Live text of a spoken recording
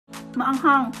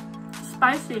Maanghang.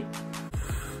 Spicy.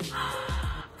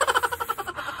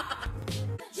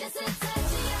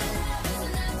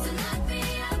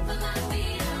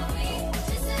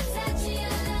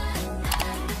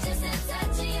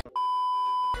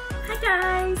 Hi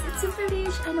guys, it's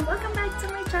itsSimplyRitch and welcome back to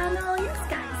my channel. Yes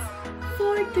guys,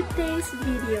 for today's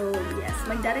video, yes,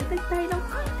 magdaragdag tayo ng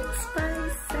konting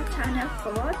spice sa channel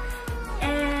ko.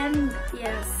 And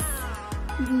yes,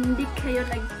 hindi kayo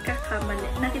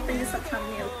nagkakamali. Nakita niyo sa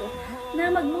thumbnail ko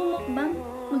na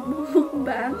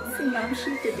magmumukbang si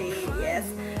Mamshi today. Yes,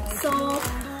 so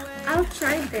I'll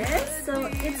try this. So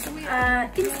it's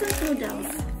instant noodles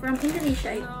from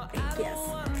Indonesia, I guess.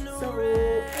 So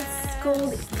it's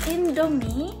called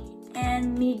Indomie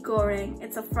and mee goreng.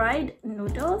 It's a fried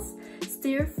noodles,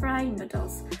 stir-fry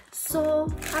noodles. So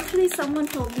actually someone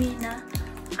told me na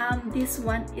this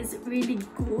one is really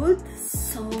good.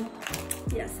 So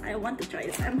yes, I want to try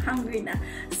this. I'm hungry na.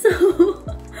 So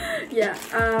yeah,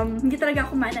 hindi talaga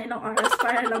ako kumain na ilang oras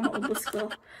para lang maubos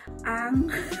ko ang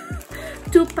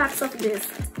 2 packs of this.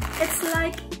 It's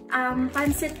like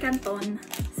pancit canton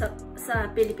sa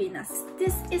Pilipinas.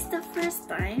 This is the first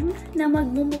time na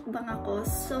magmumukbang ako.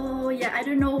 So yeah, I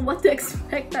don't know what to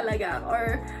expect talaga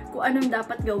or kung anong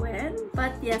dapat gawin.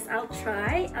 But yes, I'll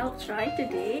try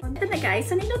today. Ito na guys,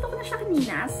 so niluto ko na siya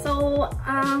kanina. So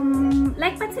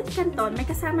like pancit canton, may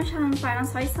kasama siyang parang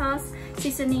soy sauce,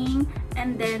 seasoning,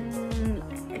 and then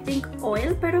I think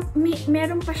oil. Pero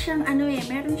meron pa siyang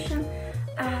meron siyang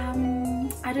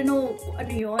I don't know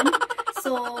ano yun.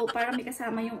 So, parang may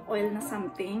kasama yung oil na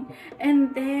something.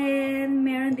 And then,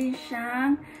 meron din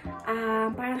siyang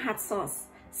parang hot sauce.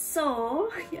 So,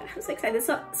 yeah, I'm so excited.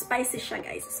 So, spicy siya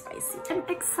guys, spicy. I'm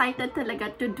excited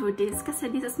talaga to do this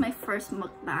kasi this is my first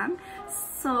mukbang.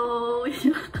 So,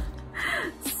 yeah.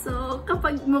 So,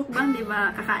 kapag mukbang, di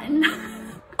ba, kakain lang.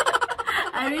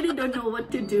 I really don't know what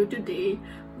to do today.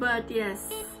 But yes,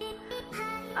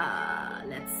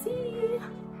 let's see.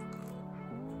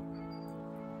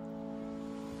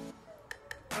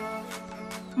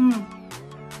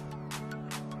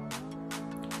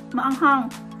 Maanghang,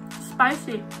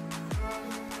 spicy,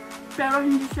 pero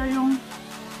hindi siya yung,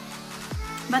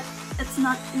 but it's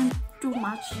not in too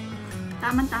much,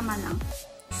 tama-tama lang.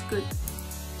 It's good.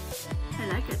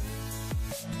 I like it.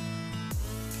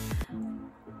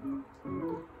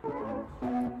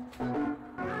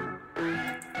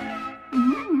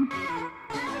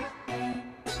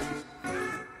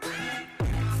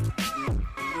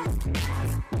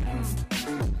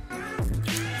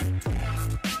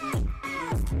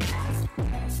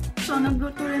 So,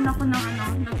 nagluto rin ako ng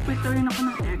nagprito rin ako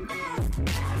ng egg.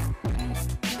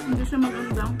 Hindi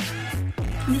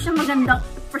siya magandang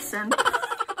percent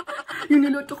yung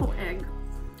niluto kong egg.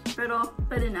 Pero,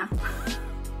 pwede na.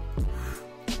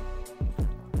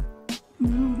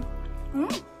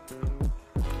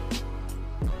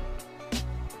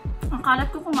 Ang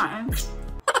kalat ko kumain.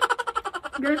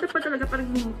 Ganito pa talaga pag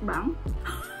mukbang.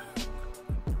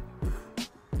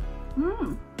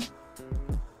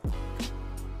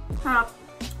 Sarap.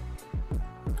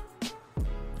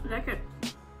 Like it.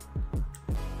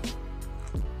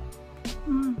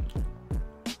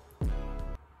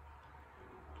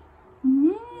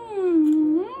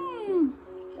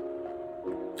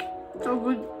 So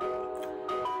good.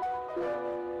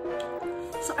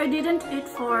 So I didn't eat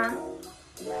for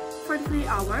 3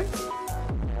 hours.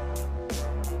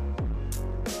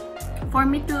 For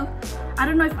me to, I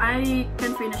don't know if I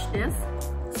can finish this.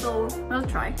 So I'll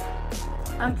try.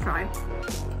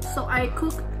 So I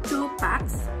cooked 2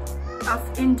 packs of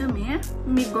Indomie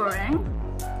mee goreng.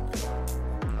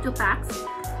 2 packs.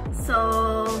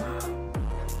 So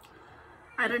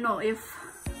I don't know if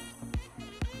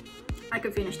I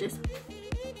could finish this.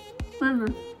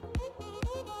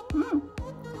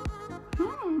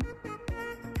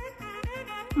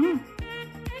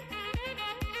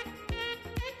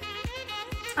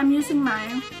 I'm using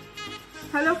my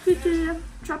Hello Kitty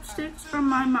chopsticks from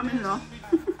my mom-in-law.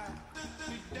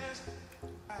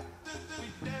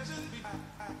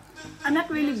 I'm not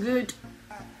really good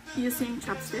using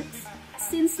chopsticks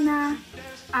since na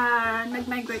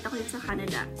nag-migrate ako dito sa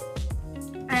Canada,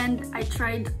 and I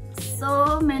tried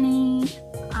so many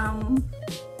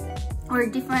or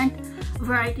different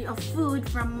variety of food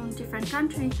from different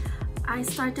country. I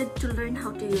started to learn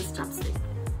how to use chopstick,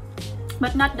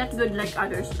 but not that good like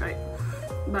others, right?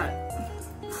 But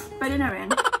pwede na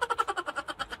rin.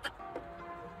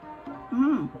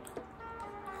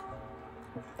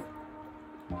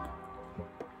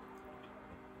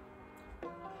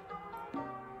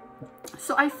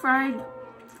 So I fried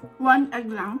 1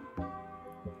 egg lang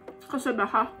kasi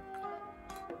baka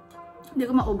Hindi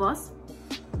ko maubos.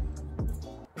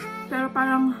 Pero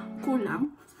parang kulang.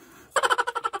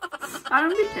 Parang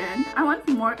bitin. I want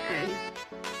more egg.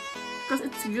 Because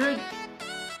it's good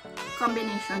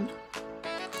combination.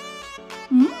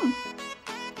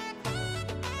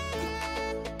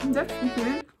 That's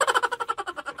good.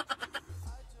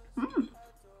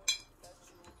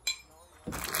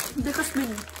 Because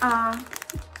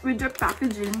with their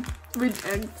packaging with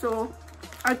egg, so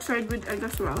I tried with egg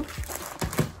as well.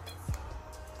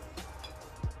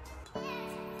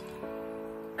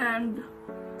 And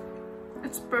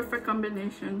it's perfect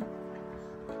combination.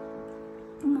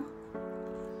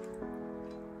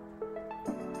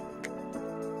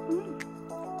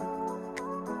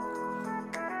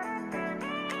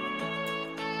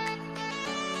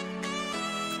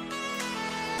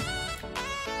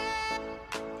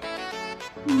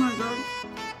 Oh my god,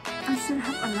 I still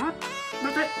have a lot,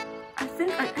 but I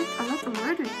think I ate a lot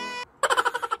already.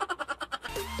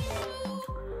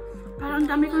 Parang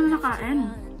dami ko na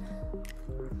nakain.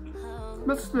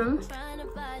 But still,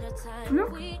 look.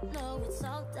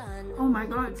 Oh my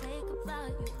god. I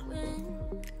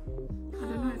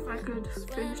don't know if I could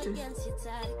finish this.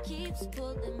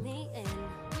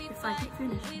 If I could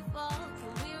finish.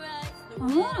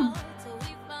 Oh.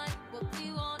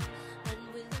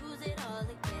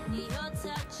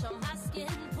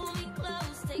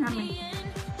 Yummy.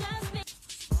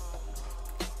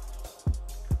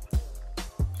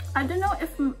 I don't know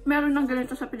if meron ng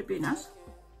ganito sa Pilipinas.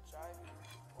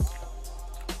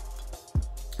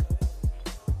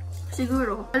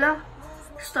 Siguro. Wala,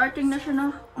 starting na siya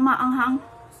na umaanghang.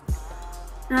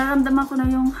 Nararamdaman ko na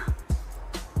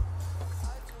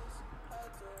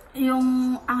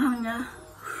yung anghang niya.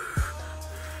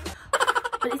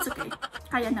 But it's okay.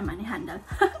 Kaya naman i-handle.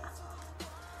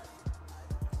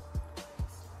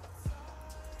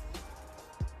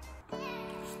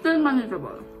 Still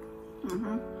manageable.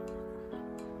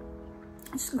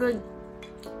 It's good.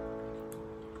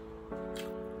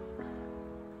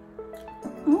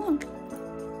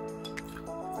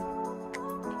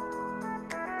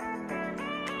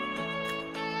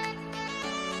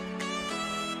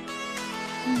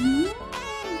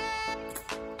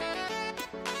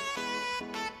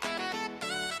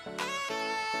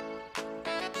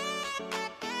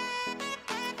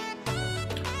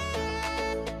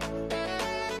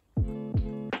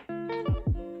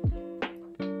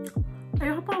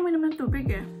 Ayoko pa uminom ng tubig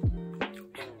eh.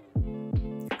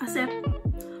 Kasi,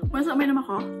 once uminom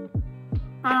ako,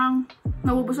 parang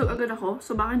nabubusog agad ako.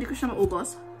 So baka hindi ko siya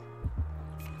maubos.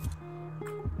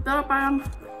 Pero parang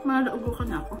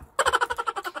malaugukan na ako.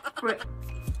 Wait,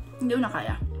 hindi ko na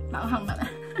kaya. Maanghang na.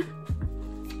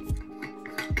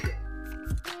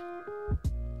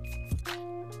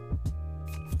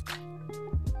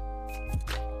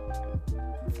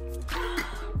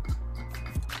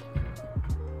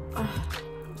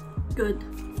 Good.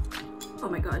 Oh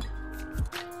my god.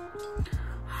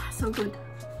 So good.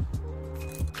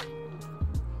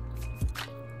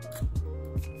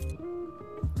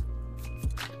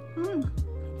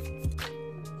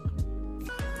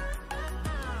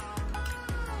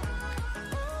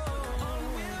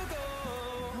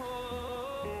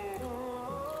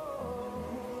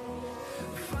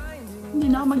 Hindi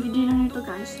na ako mag-dinner nito,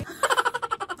 guys.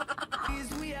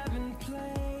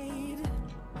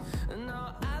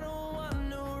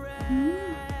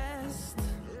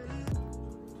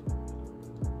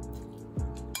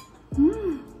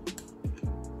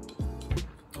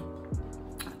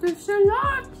 There's a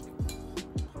lot.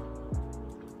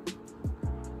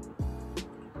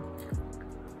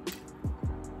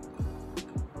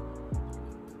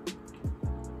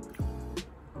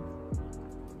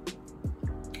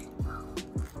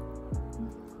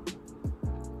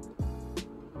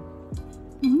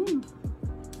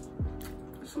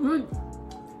 It's good.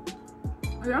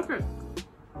 I like it.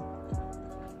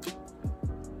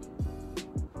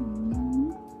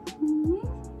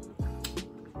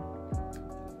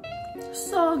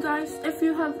 So guys, if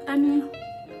you have any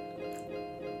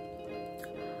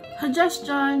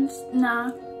suggestions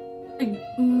na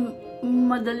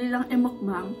madali lang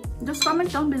i-mukbang, just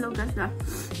comment down below guys.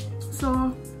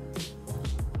 So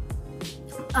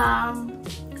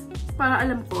para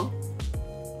alam ko.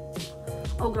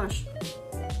 Oh gosh,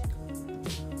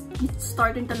 it's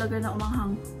starting talaga na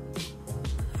umanghang.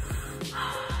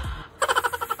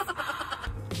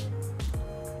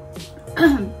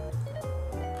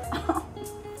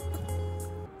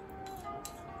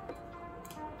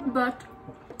 But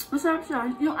masarap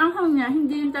siya. Yung anghang niya,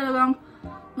 hindi yung talagang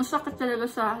masakit talaga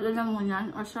sa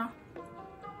lalamunan o sa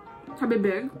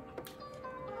bibig.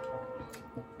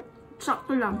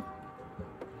 Sakto lang.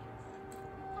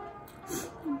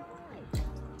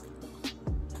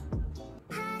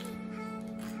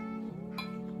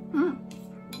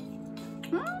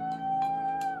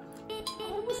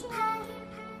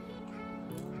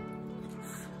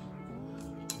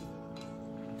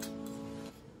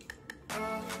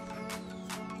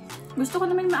 Gusto ko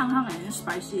naman maanghang eh, yung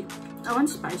spicy. I want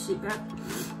spicy, but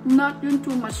not yung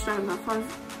too much talaga, cause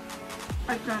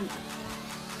I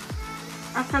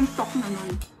can't talk na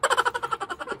nun.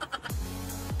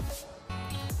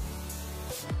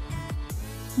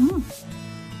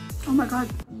 Oh my god.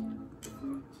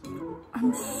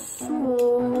 I'm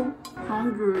so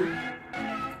hungry.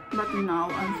 But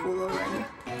now I'm full already.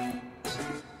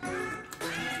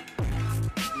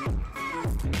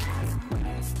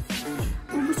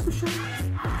 Ubus ko siya.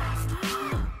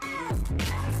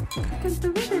 I can't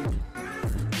believe it.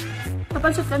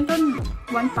 Kapag sa Canton,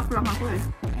 1 pack lang ako eh.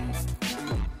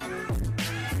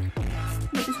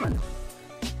 But this one,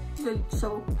 good.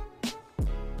 So,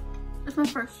 it's my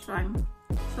first time.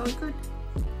 So good.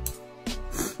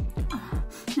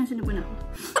 Nasinubo na ako.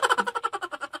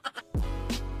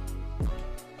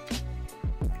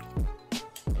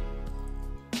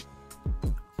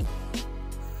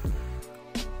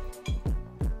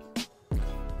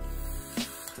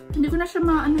 Hindi ko na siya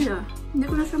hindi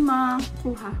ko na siya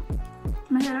makuha.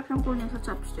 Mahirap siyang kunin sa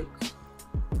chopsticks.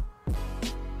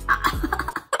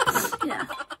 Yeah.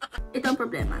 Ito ang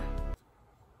problema.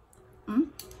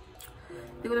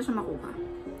 Hindi ko na siya makuha.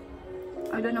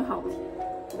 I don't know how.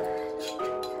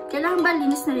 Kailangan ba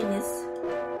linis na linis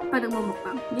pag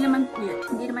nagmumukbang? Hindi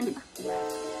naman, di ba?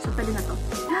 So, pwede na to.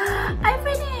 I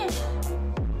finished!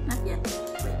 Not yet.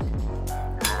 Wait.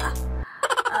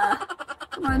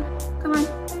 Come on. Come on.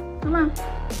 Come on.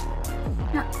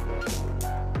 Yeah.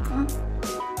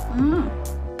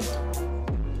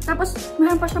 Tapos,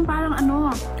 meron pa siyang parang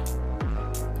ano.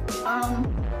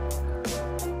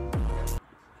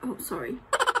 Oh, sorry.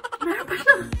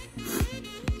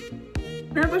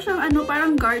 Meron pa siyang ano,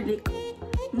 parang garlic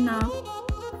na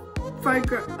fried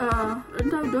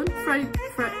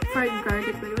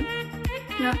garlic ba yun?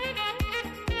 Yeah.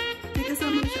 May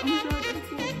kasama siya. Oh my god, I'm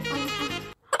full.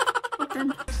 I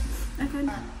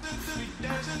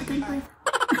can't breathe.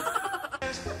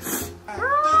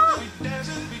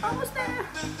 Almost there.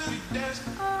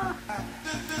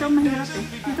 Ito mahirap eh.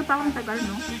 Dito pa akong tagal,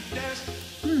 no?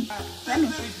 Marami.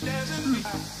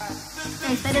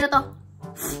 Okay, pwede na to.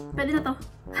 Pwede na to.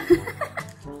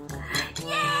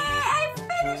 Yay! I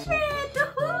finished it!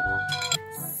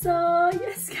 So,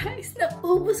 yes guys,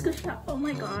 naubos ko siya. Oh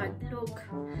my god, look.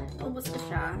 Naubos ko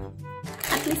siya.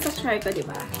 At least na-try ko,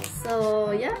 diba? So,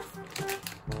 yeah.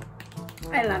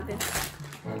 I love it.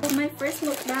 So, my first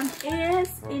mukbang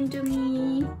is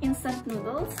Indomie instant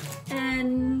noodles.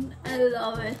 And I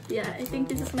love it. Yeah, I think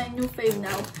this is my new fave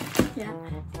now. Yeah.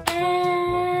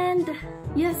 And,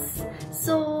 yes.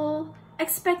 So,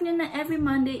 expect nyo na every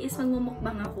Monday is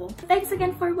magmumukbang ako. Thanks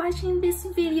again for watching this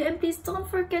video. And please don't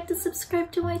forget to subscribe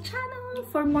to my channel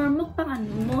for more mukbang,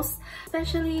 most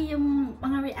especially yung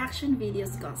mga reaction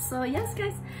videos ko. So, yes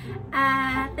guys.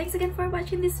 Thanks again for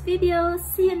watching this video.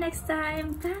 See you next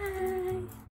time. Bye!